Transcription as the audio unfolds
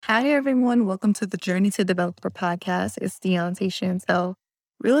Hi, everyone. Welcome to the Journey to Developer podcast. It's Deontay Chantel,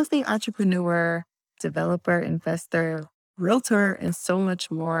 real estate entrepreneur, developer, investor, realtor, and so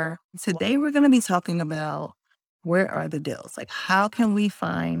much more. Today, we're going to be talking about where are the deals? Like, how can we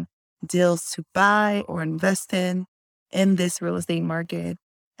find deals to buy or invest in this real estate market?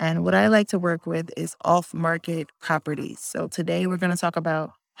 And what I like to work with is off market properties. So, today, we're going to talk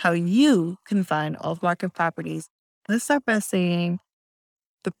about how you can find off market properties. Let's start by saying,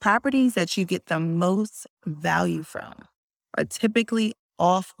 the properties that you get the most value from are typically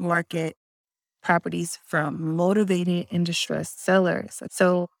off market properties from motivated and distressed sellers.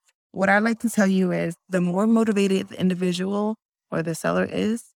 So, what I like to tell you is the more motivated the individual or the seller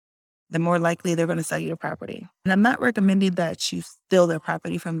is, the more likely they're going to sell you the property. And I'm not recommending that you steal their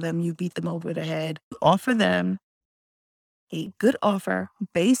property from them, you beat them over the head. Offer them a good offer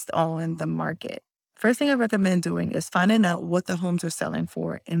based on the market. First thing I recommend doing is finding out what the homes are selling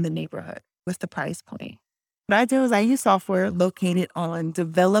for in the neighborhood. What's the price point? What I do is I use software located on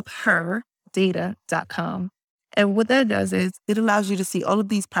developerdata.com. And what that does is it allows you to see all of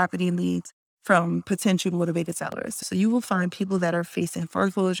these property leads from potential motivated sellers. So you will find people that are facing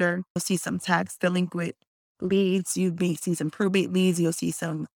foreclosure. You'll see some tax delinquent leads. You may see some probate leads. You'll see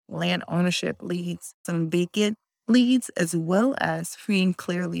some land ownership leads, some vacant leads, as well as free and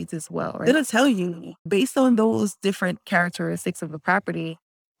clear leads as well. Right? It'll tell you, based on those different characteristics of the property,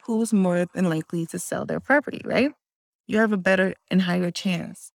 who's more than likely to sell their property, right? You have a better and higher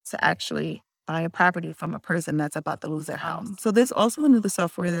chance to actually buy a property from a person that's about to lose their house. So there's also another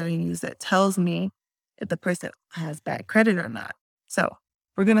software that I use that tells me if the person has bad credit or not. So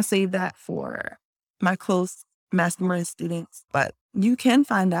we're going to save that for my close mastermind students. But you can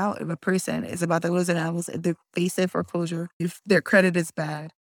find out if a person is about to lose their house, if they're facing foreclosure, if their credit is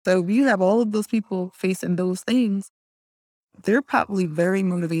bad. So if you have all of those people facing those things, they're probably very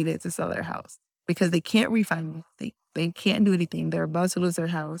motivated to sell their house because they can't refinance. They can't do anything. They're about to lose their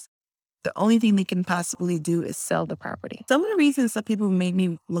house. The only thing they can possibly do is sell the property. Some of the reasons some people made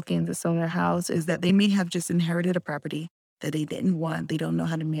me look into selling their house is that they may have just inherited a property that they didn't want. They don't know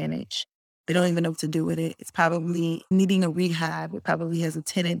how to manage. They don't even know what to do with it. It's probably needing a rehab. It probably has a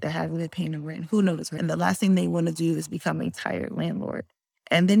tenant that hasn't been paying the rent. Who knows? And the last thing they want to do is become a tired landlord.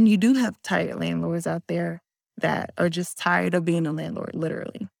 And then you do have tired landlords out there that are just tired of being a landlord,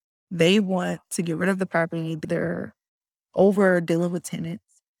 literally. They want to get rid of the property. They're over dealing with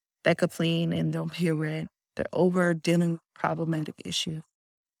tenants that complain and don't pay rent. They're over dealing with problematic issues.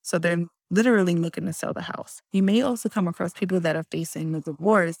 So they're literally looking to sell the house. You may also come across people that are facing a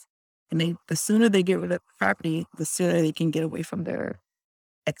divorce, and the sooner they get rid of the property, the sooner they can get away from their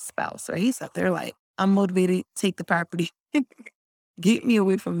ex-spouse, right? So they're like, I'm motivated, take the property. Get me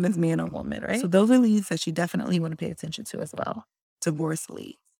away from this man or woman, right? So those are leads that you definitely want to pay attention to as well. Divorce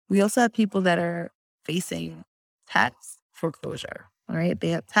leads. We also have people that are facing tax foreclosure, all right? They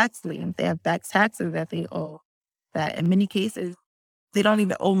have tax liens. They have back taxes that they owe that in many cases, they don't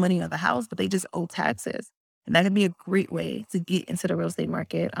even owe money on the house, but they just owe taxes. And that can be a great way to get into the real estate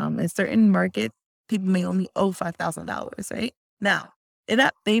market. In certain markets, people may only owe $5,000, right? Now,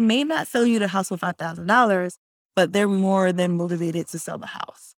 they may not sell you the house for $5,000, but they're more than motivated to sell the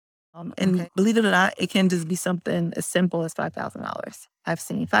house. And believe it or not, it can just be something as simple as $5,000. I've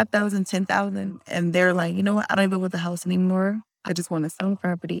seen 5,000, 10,000, and they're like, you know what? I don't even want the house anymore. I just want to sell the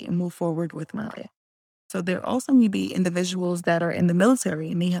property and move forward with my life. So there also may be individuals that are in the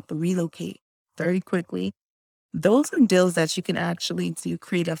military and they have to relocate very quickly. Those are deals that you can actually do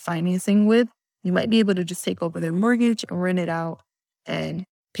creative financing with. You might be able to just take over their mortgage and rent it out and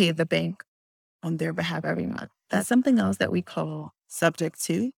pay the bank on their behalf every month. That's something else that we call subject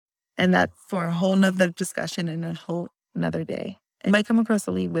to. And that's for a whole nother discussion and a whole another day. You might come across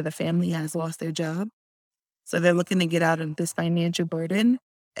a lead where the family has lost their job. So they're looking to get out of this financial burden.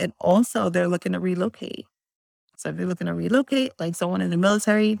 And also they're looking to relocate. So if you're looking to relocate, like someone in the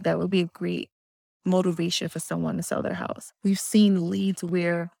military, that would be a great motivation for someone to sell their house. We've seen leads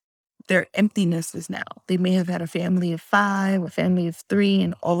where they're empty nesters now. They may have had a family of 5, a family of 3,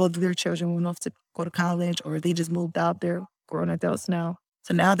 and all of their children went off to go to college, or they just moved out. They're grown adults now.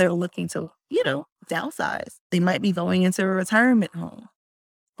 So now they're looking to, downsize. They might be going into a retirement home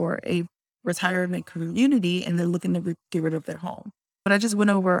or a retirement community, and they're looking to get rid of their home. What I just went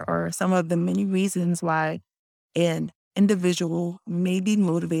over are some of the many reasons why an individual may be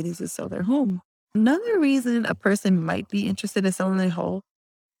motivated to sell their home. Another reason a person might be interested in selling their home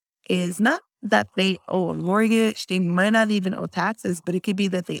is not that they owe a mortgage, they might not even owe taxes, but it could be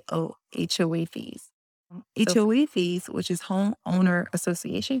that they owe HOA fees. HOA fees, which is homeowner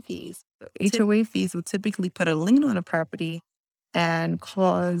association fees. HOA fees will typically put a lien on a property and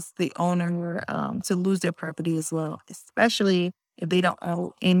cause the owner to lose their property as well, especially if they don't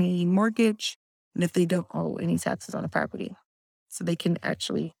owe any mortgage and if they don't owe any taxes on the property. So they can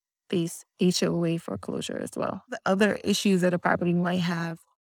actually face HOA foreclosure as well. The other issues that a property might have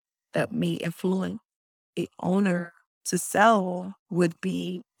that may influence a owner to sell would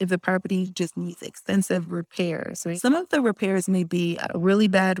be if the property just needs extensive repairs. Right? Some of the repairs may be a really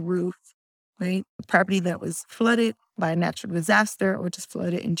bad roof, right? A property that was flooded by a natural disaster or just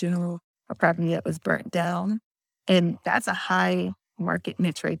flooded in general, a property that was burnt down. And that's a high market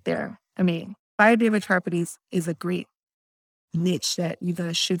niche right there. I mean, fire damage properties is a great niche that you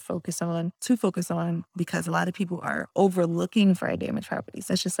guys should focus on because a lot of people are overlooking fire damage properties.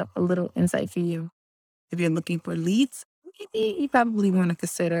 That's just a little insight for you. If you're looking for leads, maybe you probably want to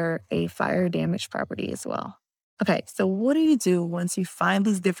consider a fire damage property as well. Okay, so what do you do once you find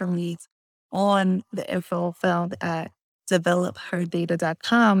these different leads on the info found at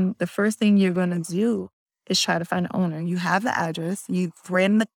developherdata.com? The first thing you're going to do is try to find an owner. You have the address, you've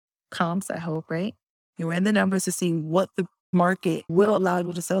ran the comps, I hope, right? You ran the numbers to see what the market will allow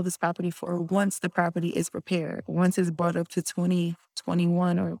you to sell this property for once the property is repaired, once it's brought up to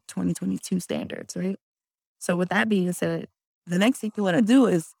 2021 or 2022 standards, right? So with that being said, the next thing you want to do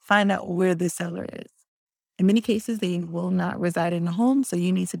is find out where the seller is. In many cases, they will not reside in the home, so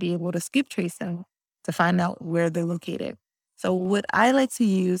you need to be able to skip trace them to find out where they're located. So what I like to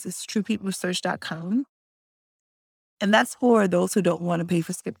use is truepeoplesearch.com, and that's for those who don't want to pay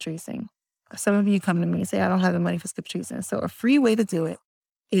for skip tracing. Some of you come to me and say, I don't have the money for skip tracing. So a free way to do it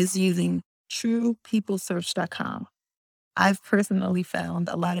is using truepeoplesearch.com. I've personally found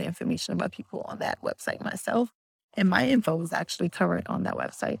a lot of information about people on that website myself, and my info is actually covered on that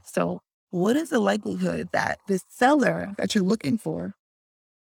website. So what is the likelihood that this seller that you're looking for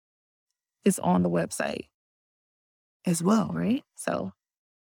is on the website as well, right? So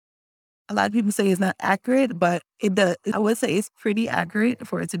a lot of people say it's not accurate, but it does. I would say it's pretty accurate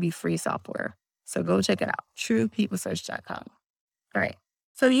for it to be free software. So go check it out, truepeoplesearch.com. All right.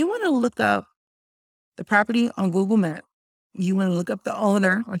 So you want to look up the property on Google Maps. You want to look up the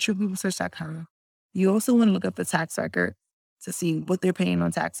owner on truepeoplesearch.com. You also want to look up the tax record to see what they're paying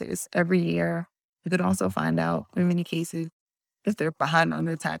on taxes every year. You could also find out, in many cases, if they're behind on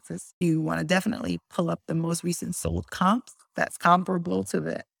their taxes. You want to definitely pull up the most recent sold comps that's comparable to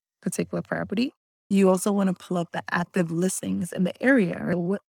the particular property. You also want to pull up the active listings in the area or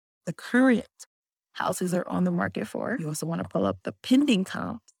what the current houses are on the market for. You also want to pull up the pending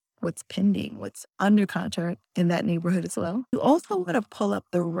comps, what's pending, what's under contract in that neighborhood as well. You also want to pull up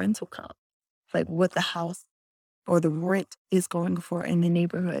the rental comp, like what the house or the rent is going for in the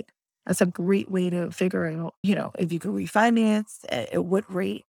neighborhood. That's a great way to figure out, if you can refinance, at what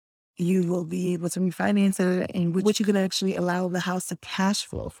rate you will be able to refinance it and what you can actually allow the house to cash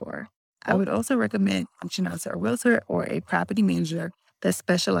flow for. I would also recommend reaching out to a realtor or a property manager that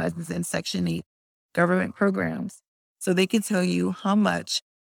specializes in Section 8 government programs so they can tell you how much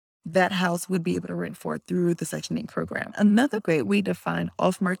that house would be able to rent for through the Section 8 program. Another great way to find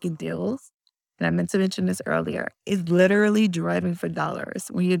off-market deals, and I meant to mention this earlier, is literally driving for dollars.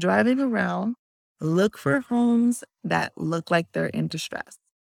 When you're driving around, look for homes that look like they're in distress.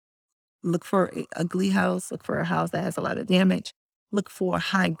 Look for an ugly house. Look for a house that has a lot of damage. Look for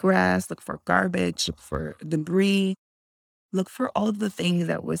high grass. Look for garbage. Look for debris. Look for all of the things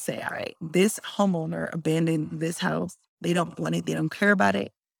that would say, all right, this homeowner abandoned this house. They don't want it. They don't care about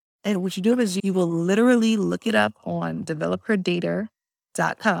it. And what you do is you will literally look it up on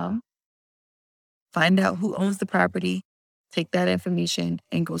developherdata.com, find out who owns the property, take that information,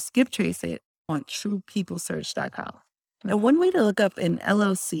 and go skip trace it on truepeoplesearch.com. Now, one way to look up an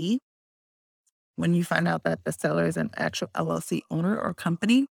LLC when you find out that the seller is an actual LLC owner or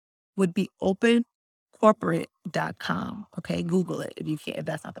company would be opencorporate.com. Okay, Google it if you can, if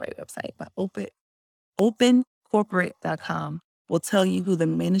that's not the right website, but opencorporate.com will tell you who the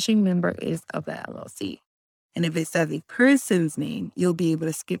managing member is of the LLC. And if it says a person's name, you'll be able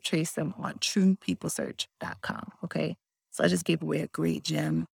to skip trace them on truepeoplesearch.com. Okay, so I just gave away a great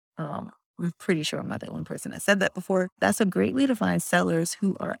gem. I'm pretty sure I'm not the only person that said that before. That's a great way to find sellers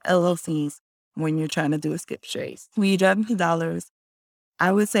who are LLCs when you're trying to do a skip trace. When you're driving for dollars,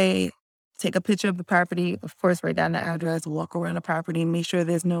 I would say take a picture of the property, of course, write down the address, walk around the property, make sure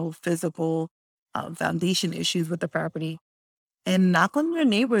there's no physical foundation issues with the property, and knock on your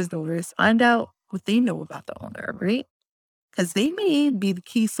neighbor's doors, find out what they know about the owner, right? Because they may be the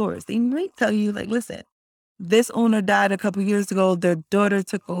key source. They might tell you, like, listen, this owner died a couple years ago. Their daughter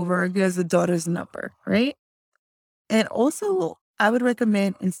took over. Here's the daughter's number, right? And also, I would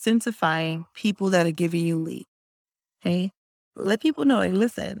recommend intensifying people that are giving you leads. Okay. let people know, like,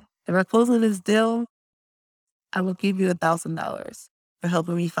 listen, if I close on this deal, I will give you $1,000 for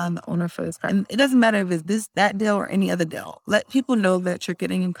helping me find the owner for this property. And it doesn't matter if it's that deal or any other deal. Let people know that you're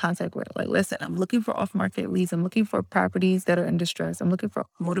getting in contact with. Like, listen, I'm looking for off-market leads. I'm looking for properties that are in distress. I'm looking for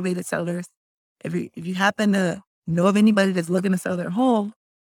motivated sellers. If you happen to know of anybody that's looking to sell their home,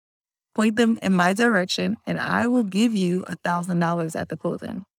 point them in my direction, and I will give you $1,000 at the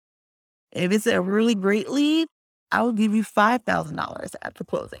closing. If it's a really great lead, I will give you $5,000 at the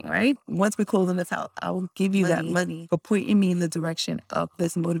closing, right? Once we close on this house, I will give you that money for pointing me in the direction of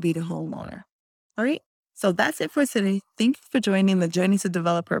this motivated homeowner. All right. So that's it for today. Thank you for joining the Journey to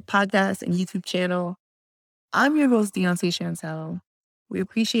Developer podcast and YouTube channel. I'm your host, Deontay Chantel. We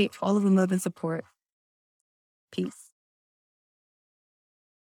appreciate all of the love and support. Peace.